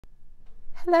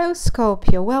Hello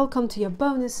Scorpio, welcome to your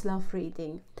bonus love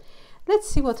reading. Let's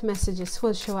see what messages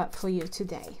will show up for you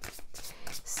today.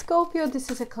 Scorpio,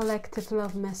 this is a collective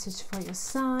love message for your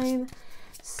sign,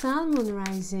 Sun, Moon,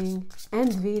 Rising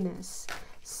and Venus.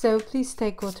 So please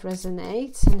take what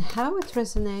resonates and how it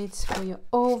resonates for your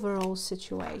overall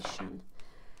situation.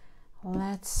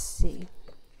 Let's see.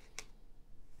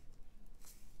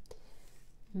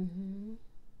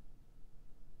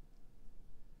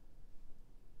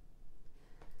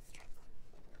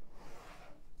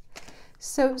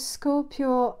 So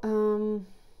Scorpio,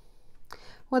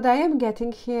 what I am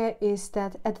getting here is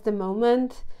that at the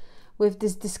moment, with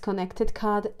this disconnected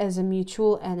card as a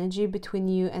mutual energy between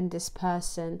you and this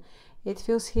person, it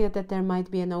feels here that there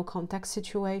might be a no contact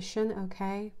situation,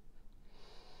 okay?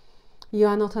 You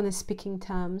are not on a speaking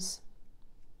terms.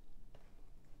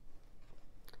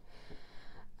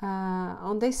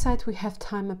 On this side we have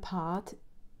time apart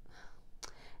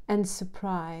and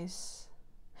surprise.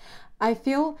 I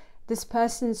feel this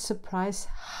person is surprised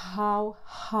how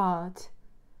hard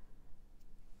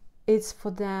it's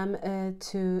for them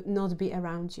to not be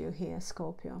around you here,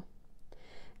 Scorpio.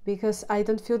 Because I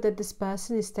don't feel that this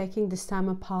person is taking this time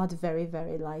apart very,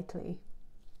 very lightly.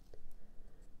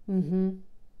 And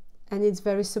it's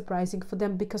very surprising for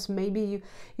them because maybe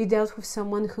you dealt with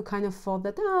someone who kind of thought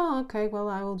that, oh, okay, well,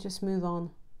 I will just move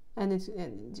on. And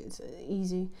it's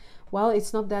easy. Well,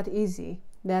 it's not that easy.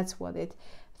 That's what it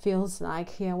feels like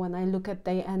here when I look at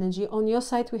their energy. On your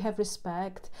side we have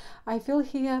respect. I feel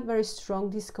here very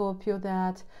strongly, Scorpio,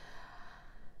 that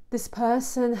this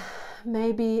person,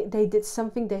 maybe they did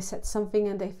something, they said something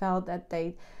and they felt that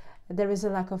there is a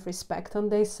lack of respect on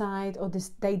their side, or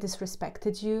they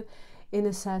disrespected you in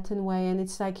a certain way, and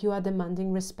it's like you are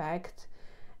demanding respect,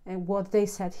 and what they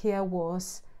said here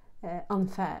was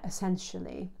unfair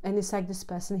essentially, and it's like this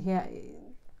person here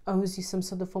owes you some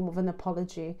sort of form of an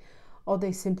apology, or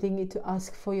they simply need to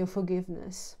ask for your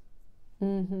forgiveness.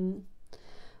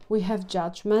 We have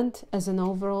judgment as an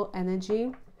overall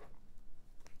energy.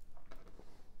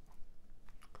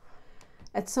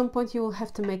 At some point you will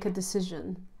have to make a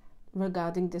decision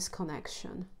regarding this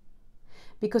connection,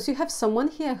 because you have someone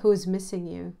here who is missing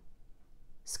you,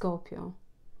 Scorpio.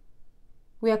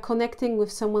 We are connecting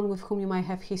with someone with whom you might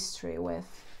have history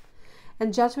with.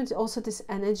 And judgment is also this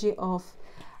energy of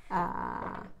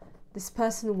this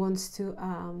person wants to,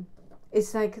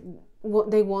 it's like what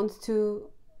they want to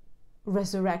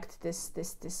resurrect this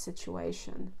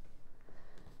situation.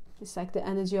 It's like the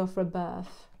energy of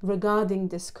rebirth regarding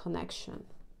this connection,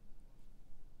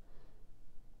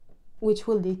 which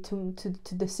will lead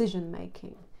to decision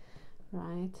making,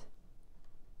 right?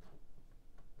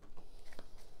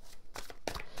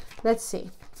 Let's see,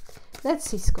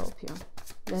 Scorpio.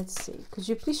 Let's see. Could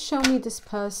you please show me this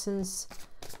person's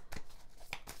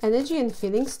energy and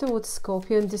feelings towards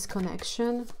Scorpio in this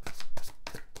connection?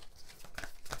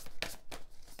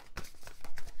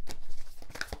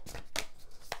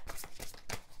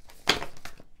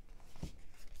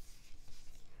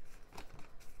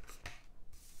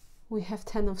 We have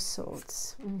Ten of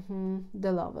Swords,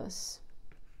 the Lovers,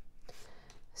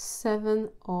 Seven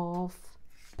of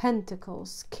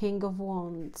Pentacles, King of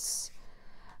Wands,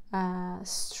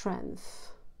 Strength,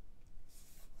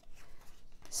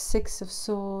 Six of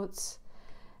Swords,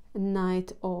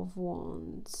 Knight of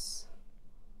Wands.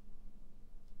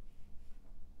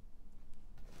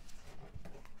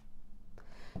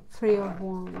 Three of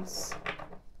Wands.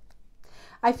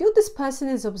 I feel this person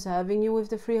is observing you with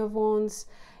the Three of Wands.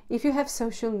 If you have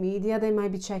social media, they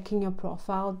might be checking your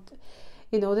profile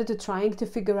in order to trying to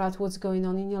figure out what's going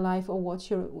on in your life, or what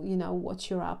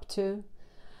you're up to.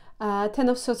 Ten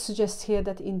of Swords suggests here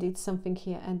that indeed something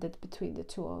here ended between the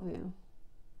two of you.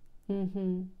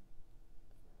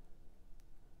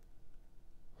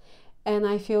 And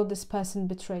I feel this person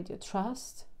betrayed your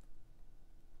trust,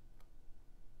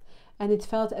 and it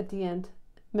felt at the end,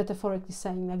 metaphorically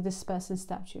saying, like this person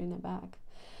stabbed you in the back.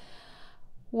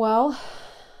 Well,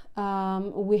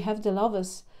 we have the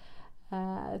Lovers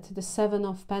to the Seven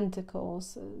of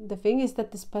Pentacles. The thing is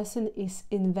that this person is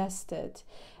invested.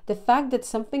 The fact that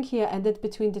something here ended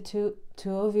between the two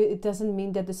of you, it doesn't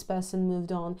mean that this person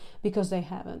moved on, because they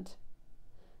haven't.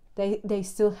 They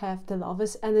still have the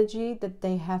Lovers energy that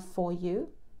they have for you,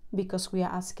 because we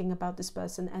are asking about this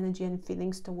person energy and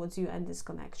feelings towards you and this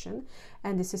connection,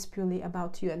 and this is purely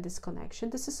about you and this connection.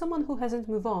 This is someone who hasn't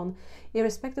moved on,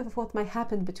 irrespective of what might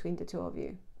happen between the two of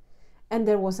you. And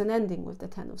there was an ending with the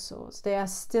Ten of Swords. They are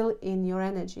still in your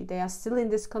energy. They are still in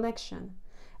this connection.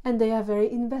 And they are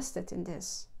very invested in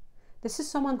this. This is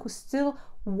someone who still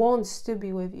wants to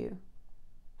be with you.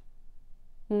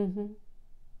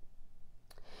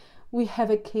 we have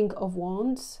a King of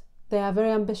Wands. They are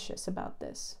very ambitious about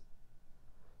this.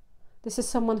 This is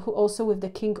someone who also with the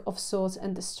King of Swords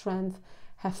and the Strength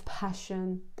have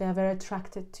passion. They are very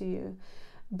attracted to you.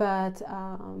 But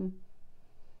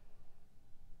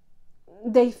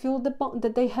they feel the bond,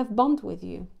 that they have bond with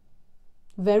you.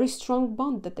 Very strong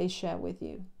bond that they share with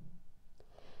you.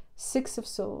 Six of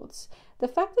Swords. The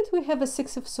fact that we have a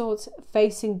Six of Swords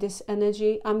facing this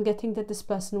energy, I'm getting that this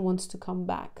person wants to come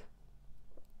back.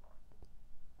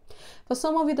 For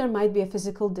some of you, there might be a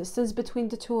physical distance between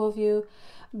the two of you,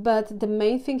 but the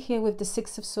main thing here with the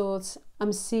Six of Swords,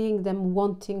 I'm seeing them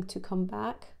wanting to come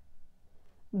back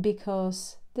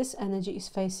because this energy is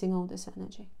facing all this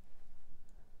energy.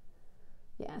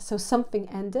 Yeah, so something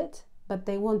ended, but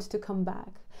they want to come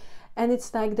back. And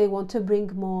it's like they want to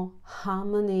bring more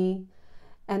harmony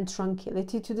and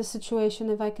tranquility to the situation,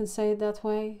 if I can say it that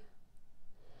way.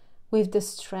 With the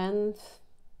Strength.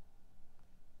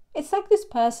 It's like this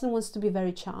person wants to be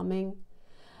very charming.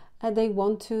 They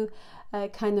want to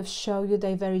kind of show you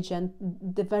the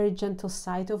very gentle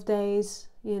side of theirs,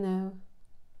 you know.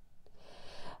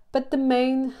 But the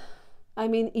main,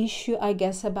 issue, I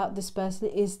guess, about this person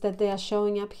is that they are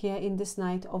showing up here in this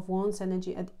Knight of Wands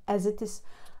energy as it is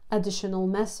additional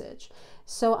message.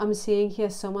 So I'm seeing here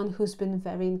someone who's been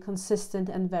very inconsistent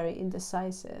and very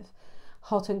indecisive,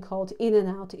 hot and cold, in and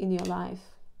out in your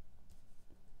life.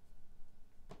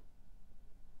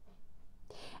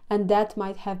 And that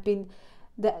might have been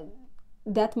the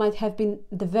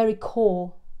very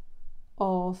core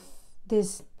of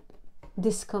this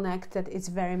disconnect that is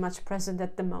very much present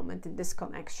at the moment in this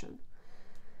connection.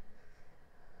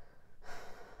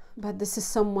 But this is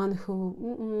someone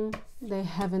who they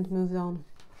haven't moved on.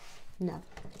 No.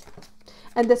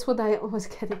 And that's what I was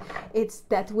getting. It's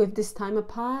that with this time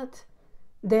apart,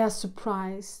 they are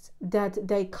surprised that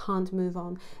they can't move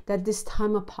on. That this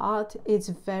time apart, I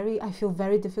feel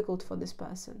very difficult for this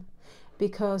person.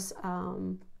 Because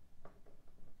I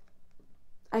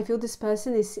feel this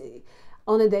person is,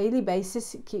 on a daily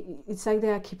basis, it's like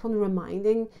they keep on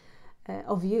reminding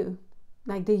of you.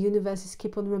 Like the universe is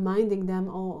keep on reminding them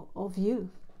of you.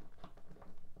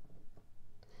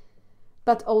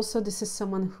 But also this is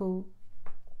someone who,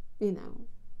 you know,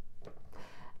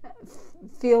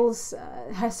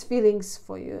 has feelings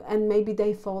for you, and maybe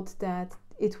they thought that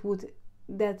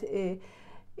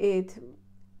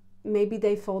maybe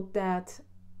they thought that,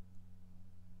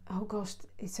 oh gosh,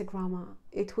 it's a grammar,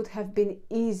 it would have been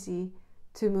easy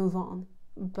to move on,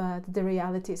 but the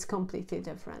reality is completely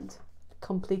different.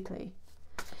 Completely.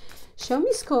 Show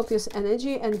me Scorpio's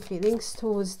energy and feelings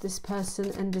towards this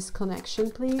person and this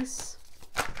connection, please.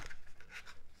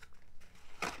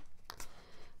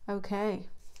 Okay.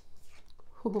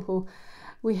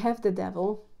 We have the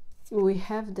Devil. We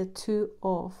have the Two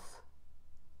of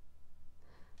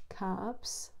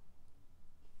Cups.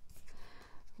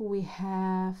 We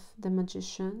have the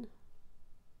Magician.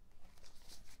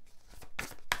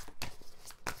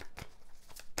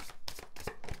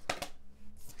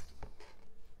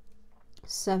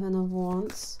 Seven of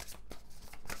Wands.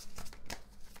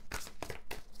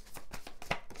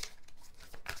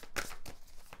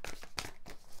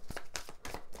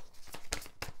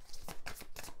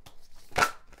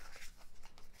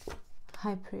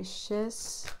 High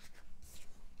Priestess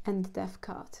and Death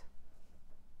card.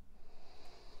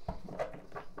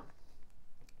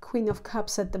 Queen of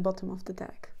Cups at the bottom of the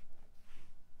deck.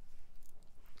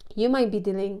 You might be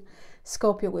dealing,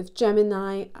 Scorpio, with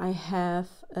Gemini. I have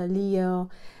a Leo,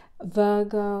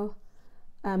 Virgo,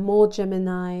 more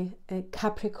Gemini,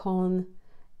 Capricorn,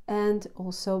 and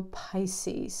also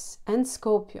Pisces and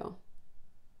Scorpio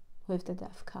with the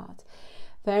Death card.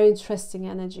 Very interesting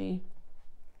energy,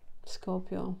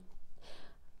 Scorpio.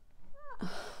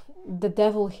 The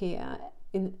Devil here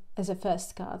as a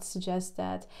first card suggests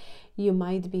that you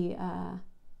might be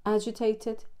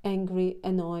agitated, angry,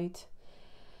 annoyed,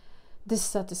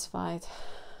 dissatisfied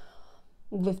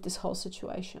with this whole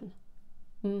situation.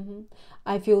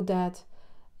 I feel that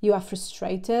you are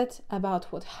frustrated about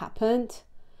what happened,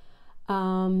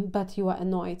 but you are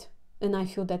annoyed, and I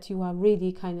feel that you are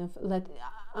really kind of,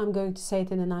 I'm going to say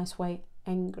it in a nice way,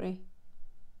 angry.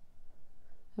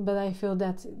 But I feel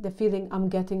that the feeling I'm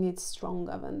getting, it's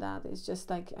stronger than that. It's just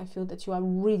like, I feel that you are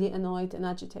really annoyed and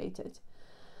agitated.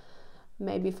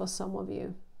 Maybe for some of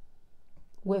you,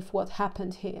 with what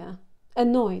happened here.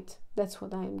 Annoyed, that's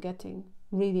what I am getting.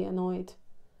 Really annoyed.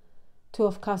 Two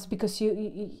of Cups, because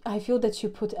I feel that you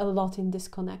put a lot in this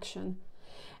connection.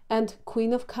 And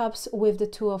Queen of Cups with the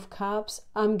Two of Cups,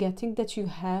 I'm getting that you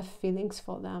have feelings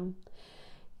for them.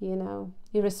 You know,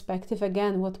 irrespective,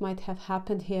 again, what might have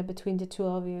happened here between the two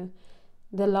of you.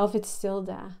 The love is still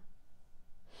there.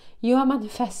 You are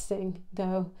manifesting,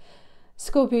 though.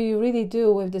 Scorpio, you really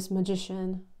do with this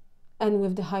Magician and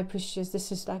with the High Priestess.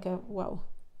 This is like a, well,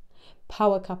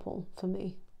 power couple for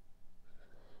me.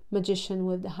 Magician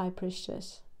with the High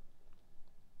Priestess.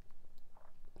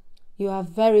 You are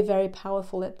very, very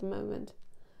powerful at the moment.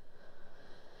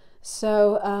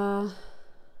 So,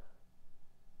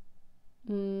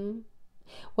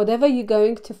 whatever you're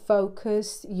going to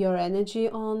focus your energy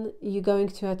on, you're going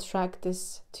to attract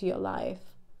this to your life.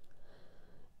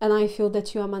 And I feel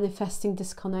that you are manifesting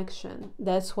this connection.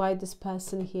 That's why this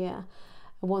person here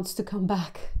wants to come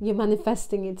back. You're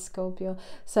manifesting it, Scorpio,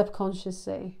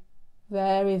 subconsciously,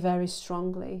 very, very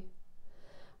strongly.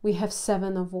 We have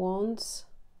 7 of Wands.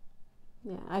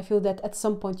 Yeah, I feel that at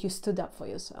some point you stood up for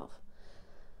yourself.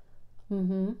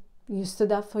 You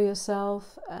stood up for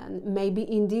yourself, and maybe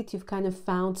indeed you've kind of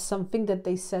found something that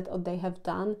they said or they have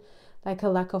done, like a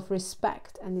lack of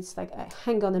respect. And it's like,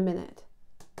 hang on a minute.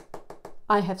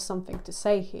 I have something to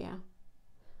say here.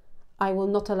 I will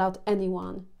not allow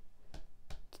anyone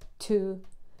to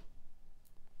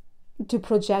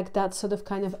project that sort of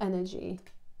kind of energy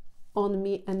on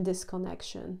me and this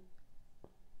connection.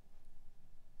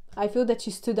 I feel that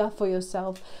you stood up for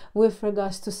yourself with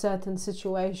regards to certain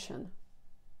situation.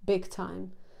 Big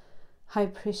time. High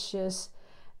Priestess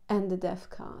and the Death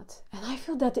card. And I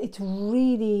feel that it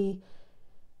really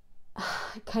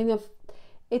kind of,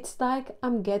 it's like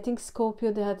I'm getting,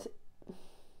 Scorpio, that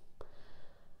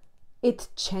it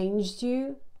changed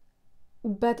you,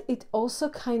 but it also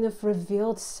kind of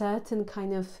revealed certain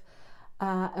kind of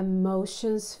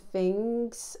emotions,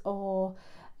 things, or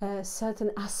certain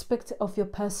aspects of your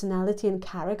personality and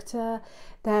character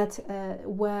that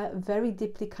were very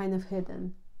deeply kind of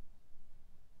hidden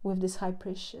with this High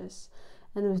Priestess.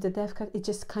 And with the Death card, it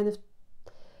just kind of,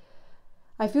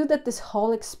 I feel that this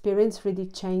whole experience really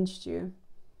changed you.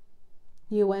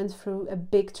 You went through a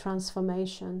big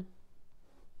transformation.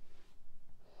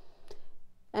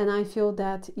 And I feel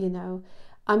that, you know,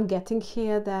 I'm getting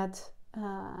here that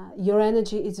your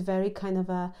energy is very kind of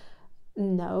a,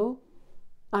 no,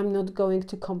 I'm not going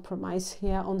to compromise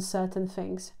here on certain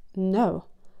things. No.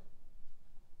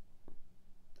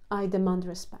 I demand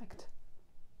respect.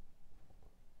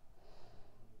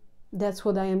 That's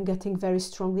what I am getting very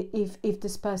strongly. If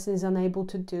this person is unable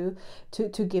to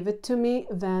give it to me,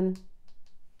 then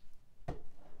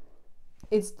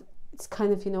it's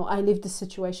kind of, you know, I leave the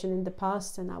situation in the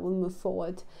past and I will move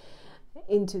forward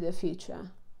into the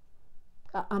future.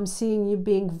 I'm seeing you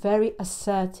being very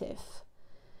assertive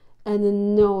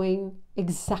and knowing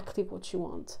exactly what you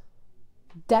want.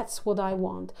 That's what I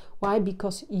want. Why?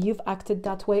 Because you've acted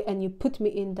that way and you put me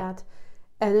in that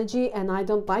energy, and I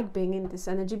don't like being in this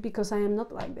energy because I am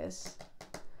not like this.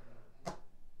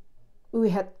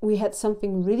 We had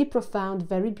something really profound,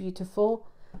 very beautiful,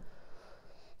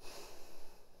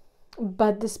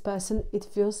 but this person, it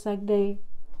feels like they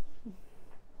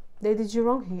did you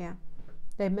wrong here.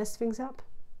 They messed things up.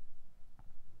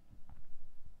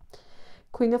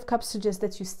 Queen of Cups suggests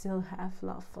that you still have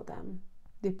love for them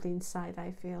deeply inside, I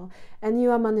feel, and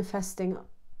you are manifesting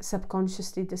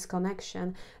subconsciously this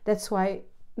connection. That's why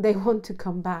they want to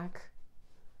come back.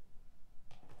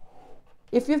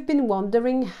 If you've been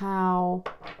wondering how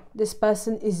this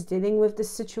person is dealing with this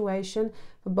situation,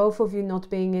 for both of you not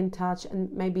being in touch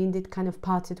and maybe indeed kind of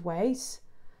parted ways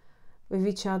with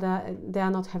each other, they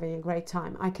are not having a great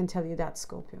time. I can tell you that,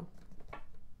 Scorpio.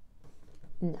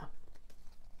 No.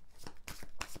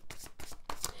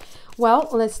 Well,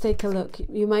 let's take a look.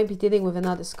 You might be dealing with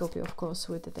another Scorpio, of course,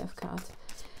 with the Death card.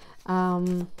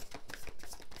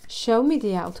 Show me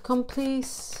the outcome,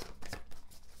 please.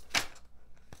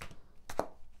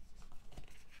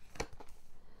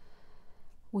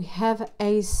 We have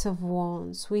Ace of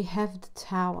Wands. We have the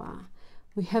Tower.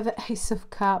 We have Ace of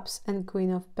Cups and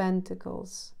Queen of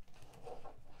Pentacles.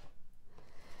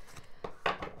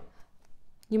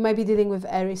 You might be dealing with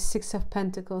Aries, 6 of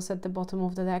Pentacles at the bottom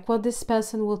of the deck. Well, this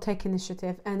person will take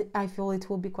initiative, and I feel it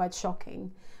will be quite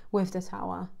shocking with the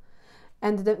Tower.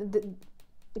 And the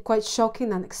quite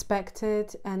shocking,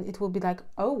 unexpected, and it will be like,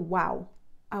 oh wow,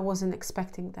 I wasn't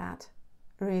expecting that,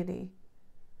 really.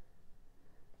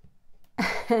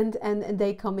 And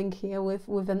they coming here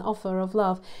with an offer of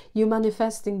love. You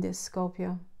manifesting this,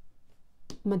 Scorpio.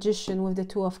 Magician with the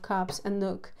 2 of Cups, and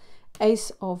look,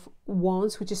 Ace of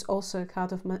Wands, which is also a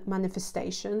card of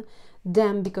manifestation.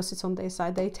 Them, because it's on their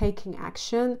side, they're taking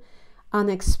action,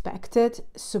 unexpected,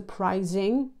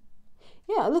 surprising.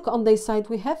 Yeah, look, on their side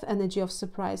we have energy of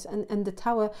surprise, and the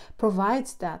Tower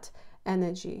provides that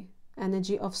energy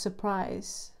of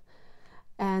surprise.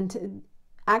 And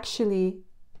actually,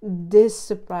 this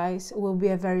surprise will be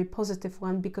a very positive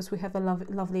one, because we have a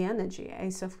lovely energy,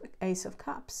 Ace of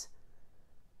Cups.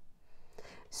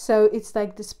 So it's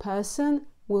like this person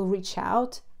will reach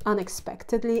out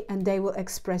unexpectedly, and they will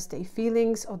express their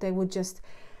feelings, or they will just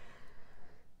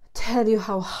tell you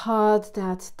how hard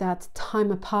that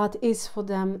time apart is for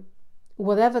them,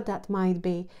 whatever that might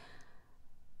be.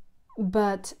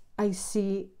 But I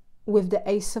see with the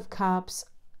Ace of Cups,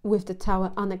 with the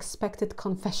Tower, unexpected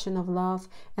confession of love,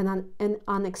 and an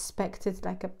unexpected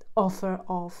like an offer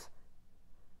of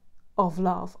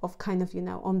love, of kind of, you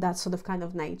know, on that sort of kind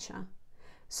of nature.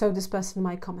 So this person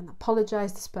might come and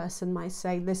apologize. This person might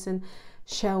say, listen,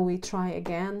 shall we try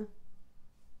again?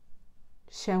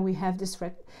 Shall we have this,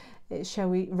 shall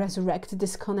we resurrect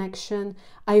this connection?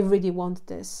 I really want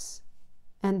this.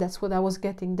 And that's what I was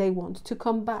getting. They want to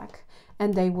come back,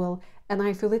 and they will. And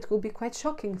I feel it will be quite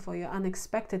shocking for you,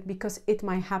 unexpected, because it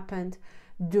might happen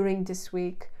during this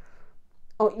week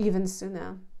or even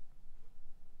sooner.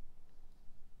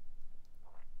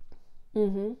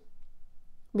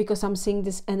 Because I'm seeing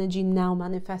this energy now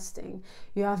manifesting.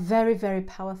 You are very, very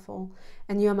powerful,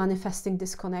 and you are manifesting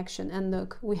this connection. And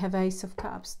look, we have Ace of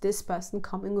Cups, this person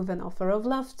coming with an offer of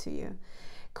love to you.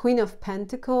 Queen of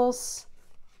Pentacles.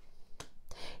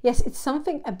 Yes, it's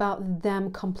something about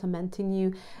them complimenting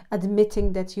you,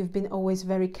 admitting that you've been always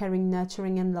very caring,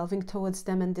 nurturing and loving towards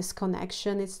them, and this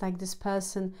connection. It's like this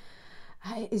person,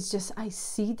 it's just, I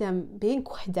see them being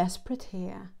quite desperate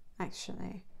here,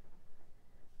 actually.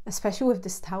 Especially with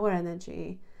this Tower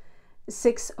energy.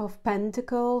 Six of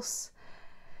Pentacles.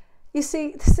 You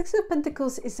see, the Six of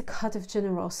Pentacles is a card of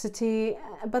generosity,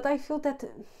 but I feel that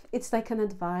it's like an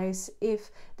advice. If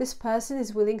this person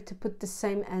is willing to put the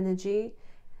same energy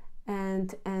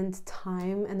and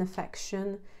time and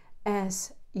affection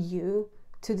as you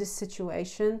to this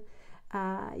situation,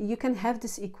 you can have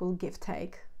this equal give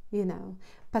take, you know.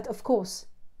 But of course,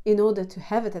 in order to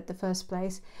have it at the first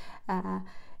place,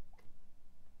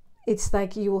 it's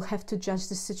like you will have to judge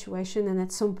the situation, and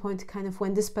at some point, kind of,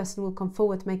 when this person will come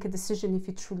forward, make a decision if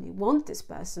you truly want this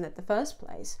person at the first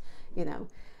place, you know,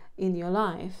 in your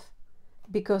life.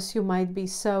 Because you might be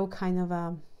so kind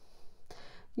of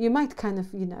you might kind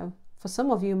of, you know, for some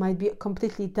of you might be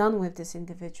completely done with this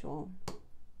individual,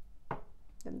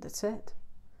 and that's it.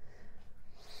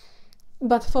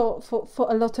 But for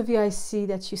a lot of you, I see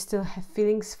that you still have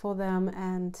feelings for them,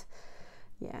 and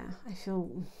yeah, I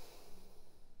feel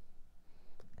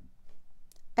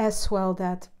as well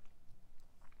that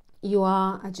you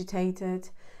are agitated,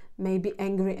 maybe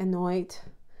angry, annoyed,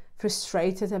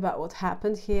 frustrated about what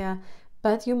happened here,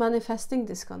 but you're manifesting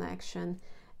this connection,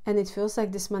 and it feels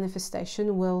like this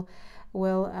manifestation will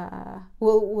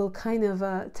kind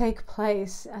of take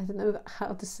place. I don't know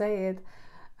how to say it.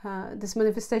 This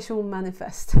manifestation will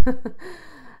manifest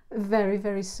very,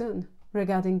 very soon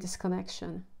regarding this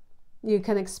connection. You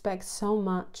can expect so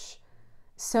much,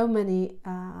 so many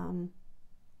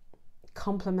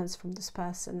compliments from this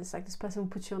person. It's like this person will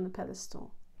put you on the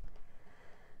pedestal.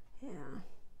 Yeah.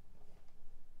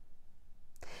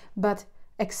 But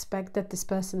expect that this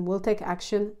person will take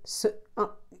action. So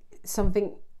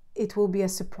something, it will be a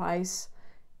surprise.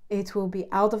 It will be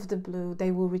out of the blue.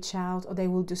 They will reach out, or they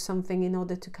will do something in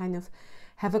order to kind of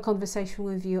have a conversation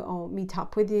with you, or meet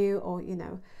up with you, or, you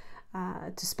know,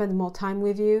 to spend more time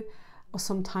with you, or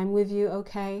some time with you,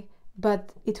 okay?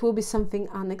 But it will be something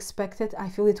unexpected. I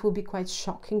feel it will be quite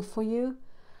shocking for you.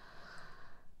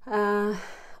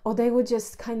 Or they will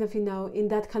just kind of, you know, in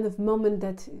that kind of moment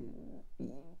that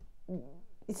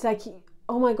it's like,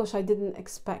 oh my gosh, I didn't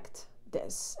expect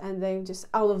this. And they just,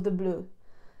 out of the blue,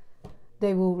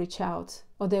 they will reach out,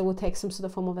 or they will take some sort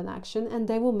of form of an action, and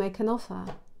they will make an offer.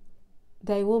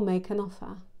 They will make an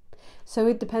offer. So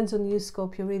it depends on you,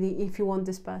 Scorpio, really, if you want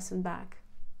this person back.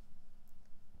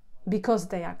 Because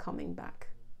they are coming back.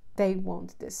 They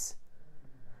want this.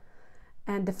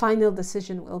 And the final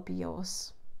decision will be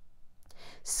yours.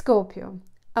 Scorpio,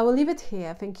 I will leave it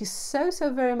here. Thank you so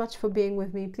very much for being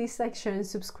with me. Please like, share and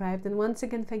subscribe. And once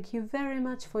again, thank you very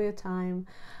much for your time.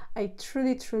 I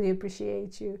truly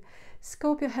appreciate you.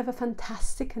 Scorpio, have a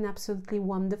fantastic and absolutely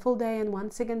wonderful day. And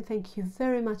once again, thank you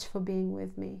very much for being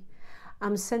with me.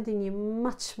 I'm sending you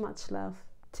much love.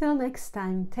 Till next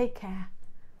time, take care.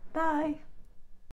 Bye.